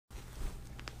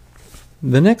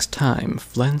The next time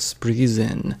Flens breathes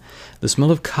in, the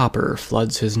smell of copper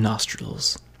floods his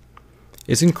nostrils.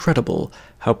 It's incredible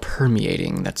how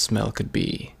permeating that smell could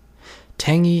be.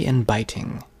 Tangy and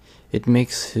biting, it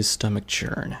makes his stomach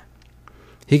churn.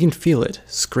 He can feel it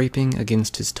scraping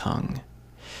against his tongue.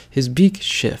 His beak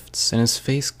shifts and his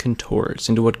face contorts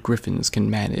into what Griffins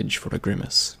can manage for a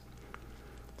grimace.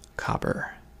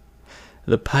 Copper.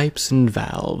 The pipes and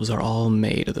valves are all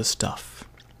made of the stuff.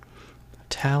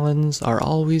 Talons are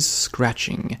always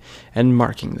scratching and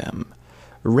marking them,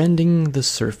 rending the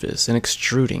surface and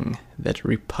extruding that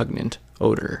repugnant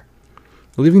odor,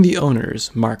 leaving the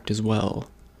owners marked as well.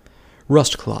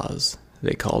 Rust claws,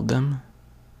 they called them.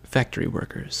 Factory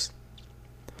workers.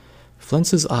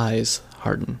 Flens's eyes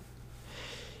harden.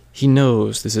 He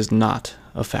knows this is not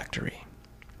a factory.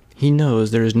 He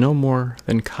knows there is no more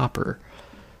than copper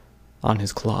on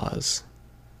his claws.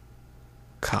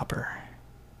 Copper.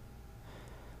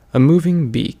 A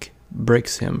moving beak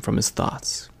breaks him from his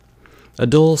thoughts. A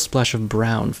dull splash of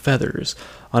brown feathers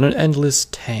on an endless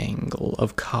tangle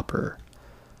of copper.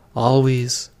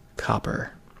 Always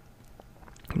copper.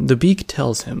 The beak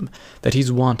tells him that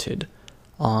he's wanted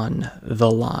on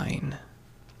the line.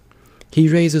 He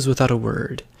raises without a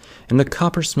word, and the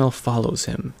copper smell follows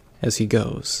him as he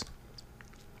goes.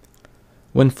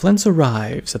 When Flens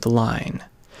arrives at the line,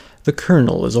 the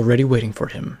colonel is already waiting for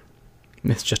him.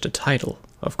 It's just a title,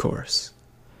 of course.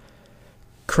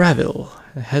 Cravil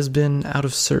has been out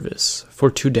of service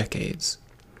for 2 decades.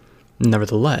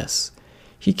 Nevertheless,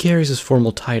 he carries his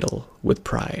formal title with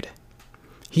pride.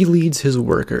 He leads his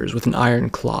workers with an iron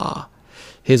claw.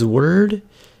 His word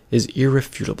is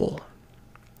irrefutable.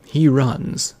 He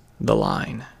runs the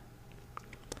line.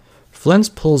 Flens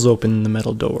pulls open the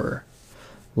metal door,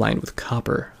 lined with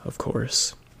copper, of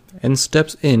course, and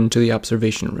steps into the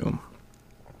observation room.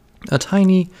 A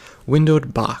tiny,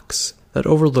 windowed box that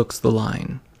overlooks the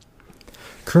line.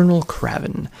 Colonel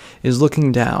Craven is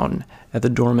looking down at the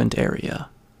dormant area,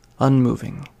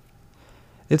 unmoving.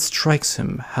 It strikes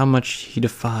him how much he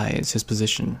defies his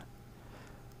position.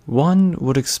 One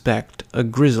would expect a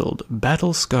grizzled,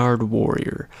 battle-scarred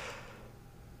warrior,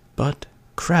 but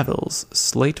Cravil's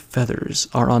slate feathers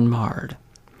are unmarred,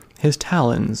 his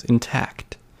talons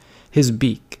intact, his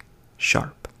beak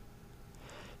sharp.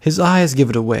 His eyes give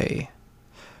it away,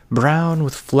 brown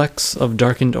with flecks of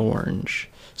darkened orange,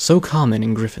 so common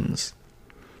in Griffins,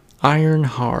 iron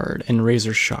hard and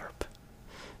razor sharp,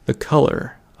 the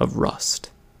color of rust.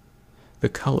 The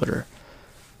color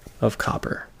of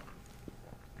copper.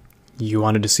 "You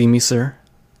wanted to see me, sir?"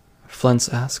 Flens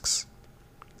asks.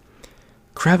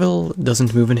 Cravil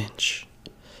doesn't move an inch.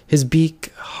 His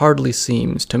beak hardly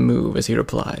seems to move as he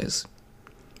replies.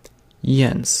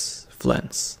 "Yes,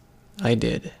 Flens, I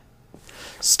did.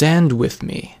 Stand with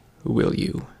me, will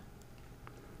you?"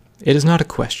 It is not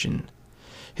a question.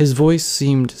 His voice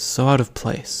seemed so out of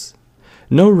place.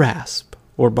 No rasp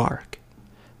or bark.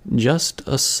 Just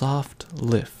a soft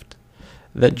lift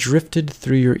that drifted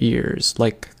through your ears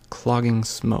like clogging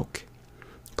smoke,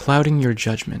 clouding your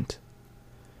judgment.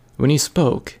 When he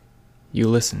spoke, you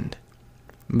listened.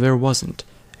 There wasn't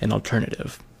an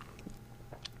alternative.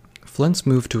 Flens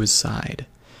moved to his side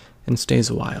and stays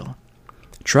a while,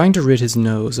 trying to rid his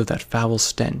nose of that foul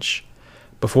stench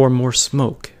before more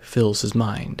smoke fills his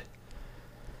mind.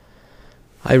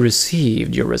 "I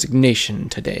received your resignation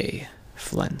today,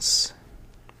 Flens."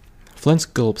 Flens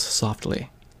gulps softly.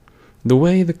 The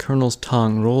way the colonel's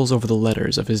tongue rolls over the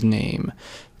letters of his name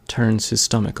turns his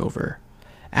stomach over,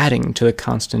 adding to the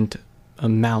constant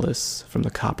malice from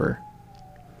the copper.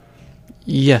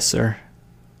 "Yes, sir,"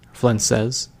 Flens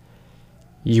says.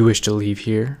 "You wish to leave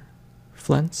here,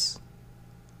 Flens?"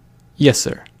 "Yes,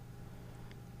 sir."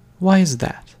 "Why is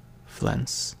that,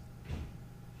 Flens?"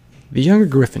 The younger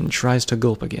Griffin tries to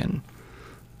gulp again,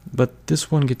 but this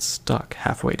one gets stuck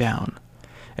halfway down,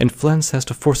 and Flens has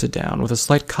to force it down with a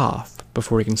slight cough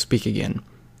before he can speak again.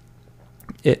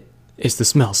 It's the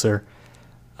smell, sir.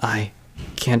 I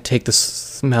can't take the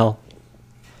smell,"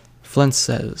 Flens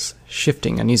says,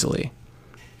 shifting uneasily.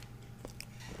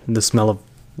 "The smell of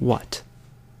what?"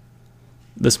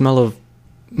 "The smell of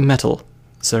metal,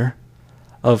 sir.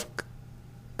 Of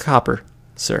copper,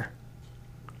 sir."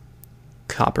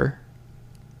 "Copper?"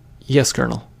 "Yes,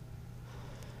 Colonel."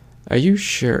 "Are you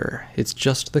sure it's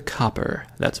just the copper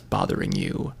that's bothering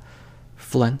you,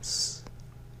 Flens?"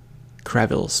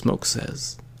 Cravil Smoke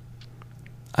says.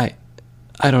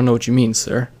 I don't know what you mean,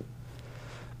 sir."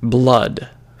 "Blood,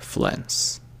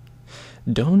 Flens.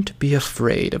 Don't be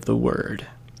afraid of the word.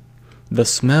 The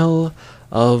smell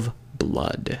of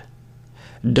blood.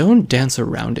 Don't dance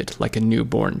around it like a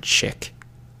newborn chick.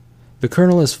 The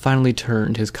colonel has finally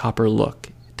turned his copper look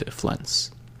to Flens,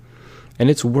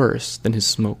 and it's worse than his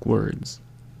smoke words.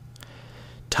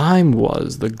 Time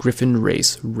was the Griffin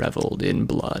race reveled in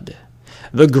blood.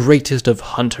 The greatest of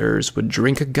hunters would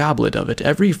drink a goblet of it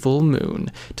every full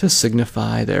moon to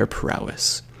signify their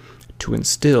prowess, to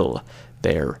instill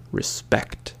their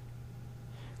respect.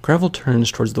 Gravel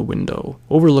turns towards the window,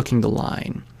 overlooking the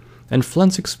line, and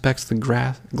Flens expects the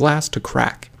glass to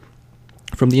crack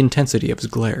from the intensity of his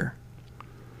glare.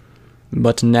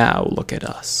 But now look at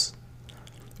us.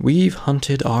 We've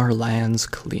hunted our lands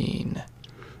clean.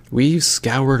 We've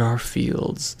scoured our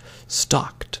fields,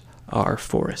 stocked our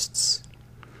forests.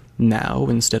 Now,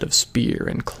 instead of spear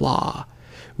and claw,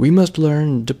 we must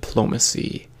learn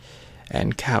diplomacy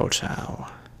and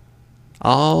kowtow.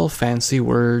 All fancy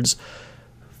words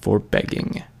for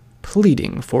begging,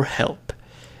 pleading for help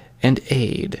and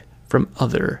aid from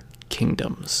other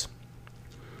kingdoms.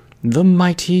 The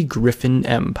mighty Griffin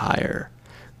Empire,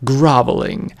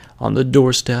 groveling on the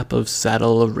doorstep of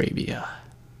Saddle Arabia.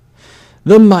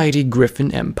 The mighty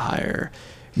Griffin Empire,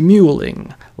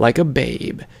 mewling like a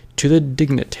babe to the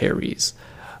dignitaries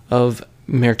of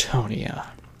Mertonia.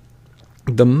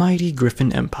 The mighty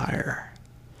Griffin Empire.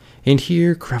 And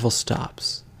here Gravel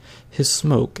stops, his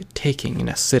smoke taking an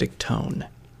acidic tone.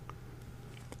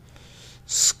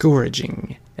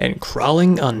 Scourging and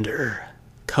crawling under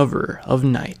cover of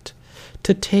night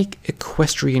to take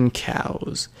equestrian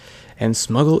cows and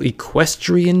smuggle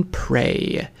equestrian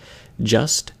prey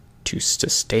just to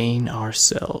sustain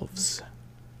ourselves.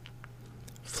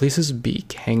 Fleece's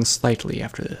beak hangs slightly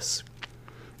after this,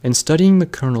 and studying the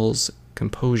colonel's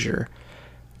composure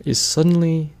is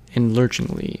suddenly and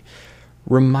lurchingly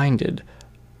reminded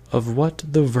of what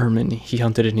the vermin he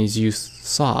hunted in his youth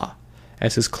saw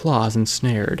as his claws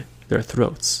ensnared their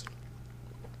throats.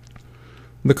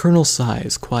 The colonel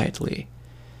sighs quietly,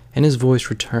 and his voice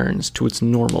returns to its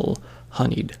normal,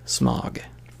 honeyed smog.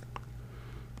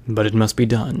 But it must be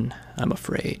done, I'm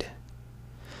afraid.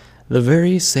 The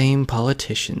very same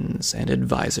politicians and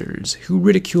advisers who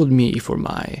ridiculed me for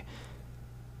my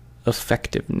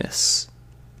effectiveness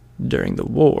during the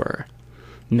war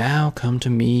now come to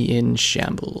me in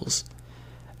shambles,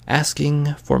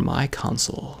 asking for my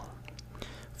counsel,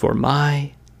 for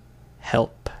my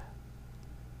help.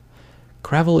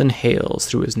 Gravel inhales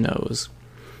through his nose,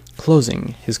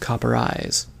 closing his copper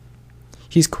eyes.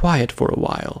 He's quiet for a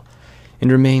while, and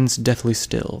remains deathly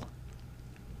still.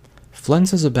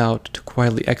 Flens is about to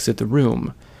quietly exit the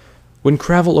room, when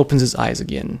Gravel opens his eyes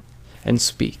again, and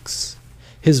speaks,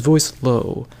 his voice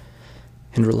low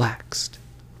and relaxed.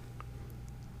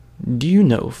 Do you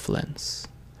know, Flens,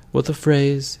 what the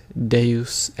phrase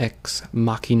Deus ex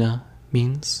machina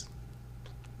means?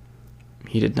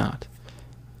 He did not.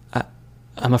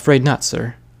 I'm afraid not,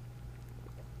 sir.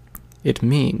 It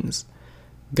means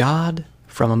God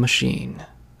from a machine,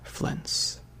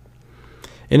 Flens.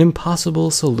 An impossible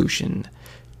solution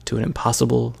to an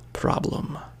impossible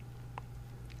problem.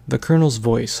 The colonel's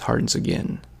voice hardens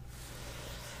again.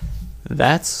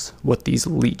 That's what these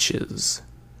leeches,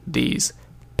 these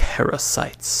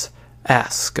parasites,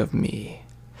 ask of me,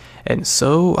 and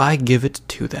so I give it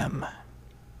to them.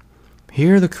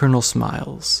 Here the colonel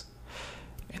smiles,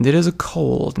 and it is a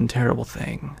cold and terrible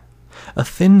thing, a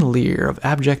thin leer of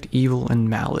abject evil and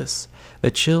malice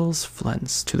that chills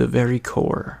Flens to the very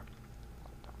core.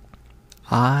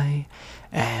 I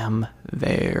am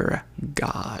their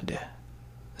God,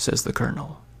 says the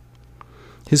colonel.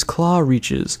 His claw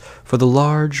reaches for the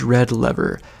large red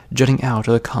lever jutting out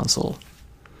of the console.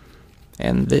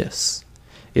 And this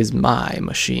is my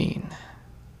machine.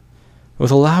 With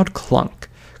a loud clunk,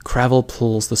 Gravel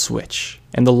pulls the switch,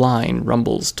 and the line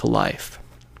rumbles to life.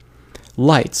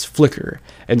 Lights flicker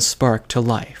and spark to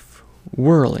life,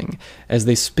 whirling as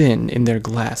they spin in their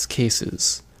glass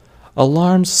cases.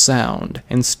 Alarms sound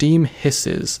and steam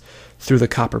hisses through the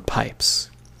copper pipes.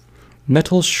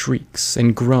 Metal shrieks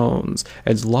and groans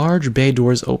as large bay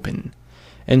doors open,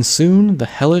 and soon the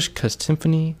hellish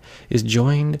symphony is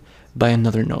joined by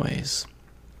another noise.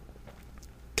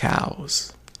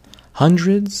 Cows.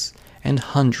 Hundreds and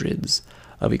hundreds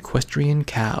of equestrian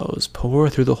cows pour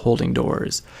through the holding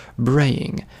doors,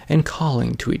 braying and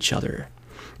calling to each other,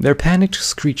 their panicked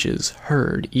screeches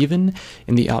heard even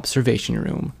in the observation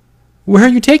room. Where are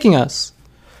you taking us?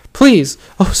 Please,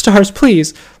 oh stars,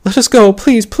 please, let us go,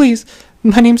 please, please.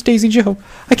 My name's Daisy Joe.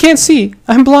 I can't see.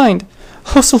 I'm blind.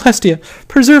 Oh, Celestia,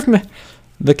 preserve me.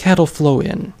 The cattle flow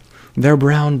in, their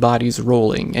brown bodies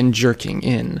rolling and jerking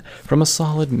in from a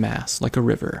solid mass like a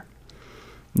river.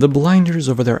 The blinders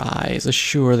over their eyes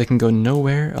assure they can go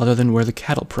nowhere other than where the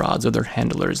cattle prods of their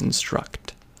handlers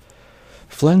instruct.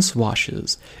 Flens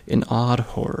washes in odd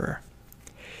horror.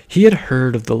 He had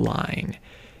heard of the line,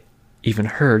 even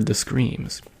heard the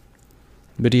screams,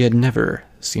 but he had never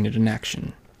seen it in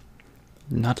action.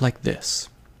 Not like this.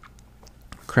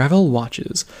 Cravel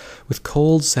watches with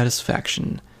cold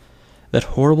satisfaction,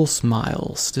 that horrible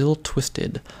smile still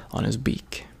twisted on his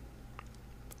beak.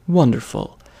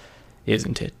 Wonderful,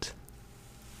 isn't it?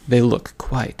 They look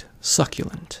quite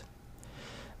succulent.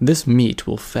 This meat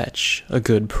will fetch a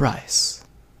good price,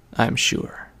 I'm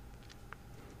sure.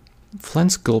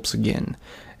 Flens gulps again,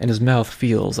 and his mouth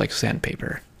feels like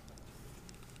sandpaper.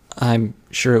 I'm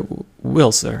sure it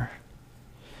will, sir.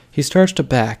 He starts to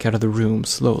back out of the room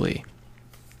slowly.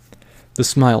 The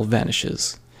smile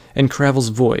vanishes, and Cravel's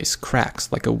voice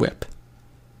cracks like a whip.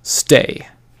 Stay.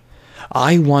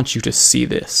 I want you to see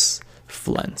this,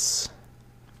 Flens.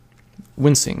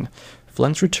 Wincing,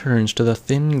 Flens returns to the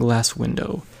thin glass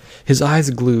window, his eyes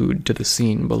glued to the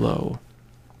scene below.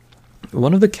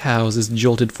 One of the cows is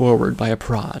jolted forward by a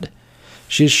prod.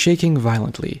 She is shaking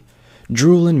violently,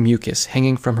 drool and mucus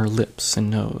hanging from her lips and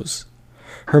nose.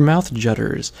 Her mouth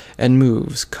judders and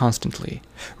moves constantly,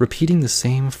 repeating the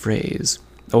same phrase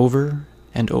over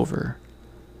and over.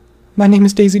 My name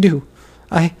is Daisy Dew.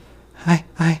 I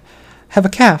have a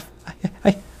calf.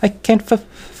 I can't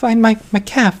find my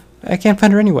calf. I can't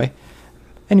find her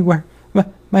anywhere.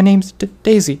 My name's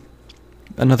Daisy.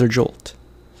 Another jolt.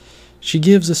 She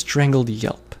gives a strangled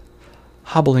yelp,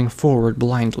 hobbling forward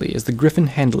blindly as the griffin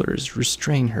handlers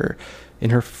restrain her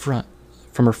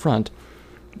from her front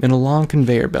in a long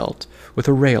conveyor belt with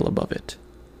a rail above it.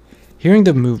 Hearing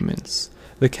the movements,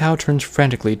 the cow turns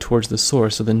frantically towards the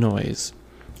source of the noise,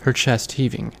 her chest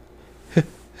heaving.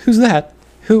 Who's that?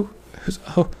 Who's...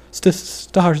 Oh,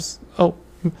 stars. Oh,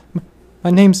 my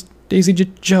name's Daisy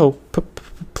Joe.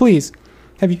 Please,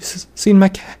 have you seen my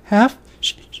calf?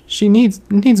 She needs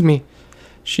me.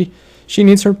 She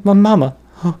needs her mama.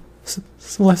 Oh,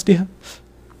 Celestia.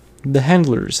 The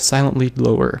handlers silently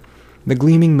lower the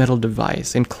gleaming metal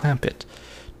device and clamp it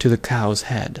to the cow's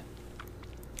head.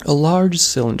 A large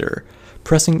cylinder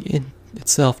pressing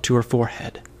itself to her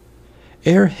forehead.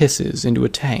 Air hisses into a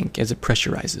tank as it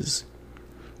pressurizes.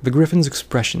 The griffin's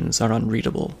expressions are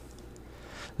unreadable.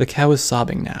 The cow is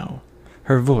sobbing now,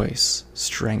 her voice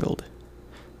strangled.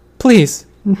 Please,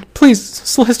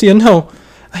 Celestia, no!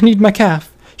 I need my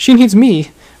calf. She needs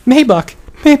me. Maybuck,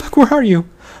 where are you?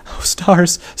 Oh,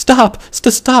 stars, stop!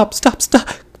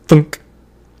 Thunk.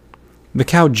 The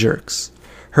cow jerks,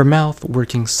 her mouth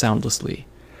working soundlessly.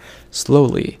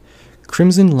 Slowly,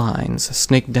 crimson lines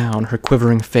snake down her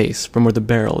quivering face from where the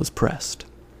barrel is pressed.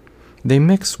 They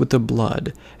mix with the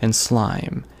blood and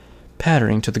slime,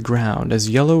 pattering to the ground as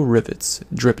yellow rivets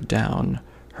drip down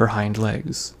her hind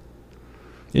legs.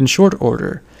 In short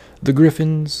order, the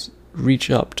griffins reach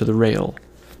up to the rail,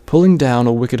 pulling down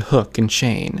a wicked hook and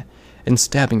chain, and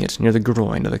stabbing it near the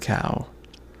groin of the cow.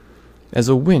 As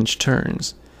a winch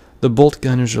turns, the bolt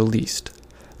gun is released,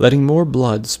 letting more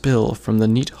blood spill from the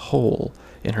neat hole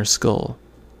in her skull.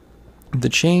 The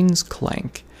chains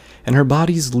clank, and her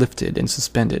body is lifted and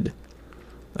suspended.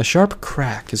 A sharp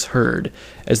crack is heard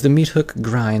as the meat hook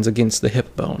grinds against the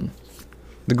hip bone.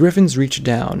 The griffins reach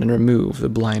down and remove the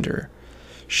blinder,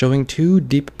 showing two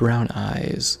deep brown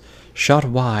eyes, shot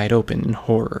wide open in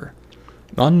horror,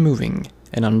 unmoving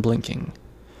and unblinking.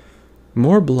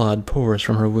 More blood pours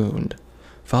from her wound,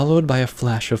 followed by a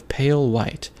flash of pale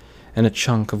white and a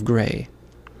chunk of gray,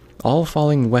 all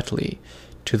falling wetly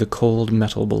to the cold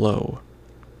metal below.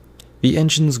 The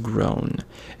engines groan,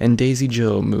 and Daisy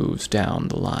Joe moves down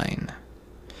the line.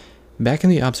 Back in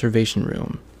the observation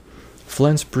room,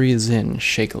 Flens breathes in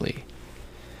shakily,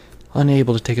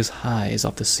 unable to take his eyes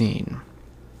off the scene.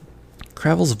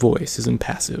 Cravel's voice is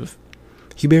impassive.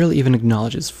 He barely even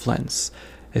acknowledges Flens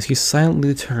as he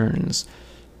silently turns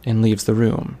and leaves the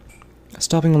room,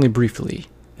 stopping only briefly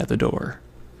at the door.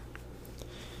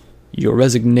 Your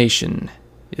resignation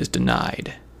is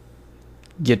denied.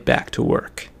 Get back to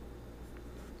work.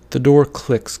 The door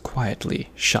clicks quietly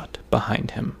shut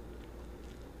behind him.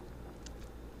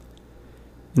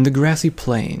 In the grassy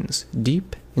plains,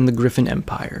 deep in the Griffin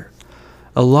Empire,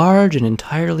 a large and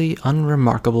entirely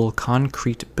unremarkable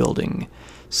concrete building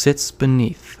sits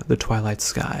beneath the twilight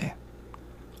sky.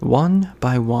 One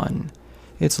by one,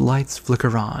 its lights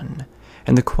flicker on,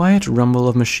 and the quiet rumble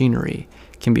of machinery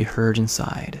can be heard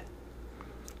inside.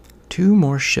 2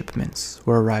 more shipments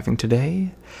were arriving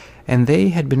today, and they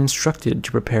had been instructed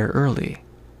to prepare early.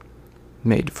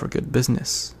 Made for good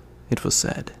business, it was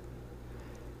said.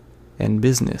 And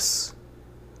business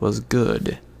was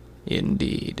good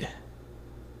indeed.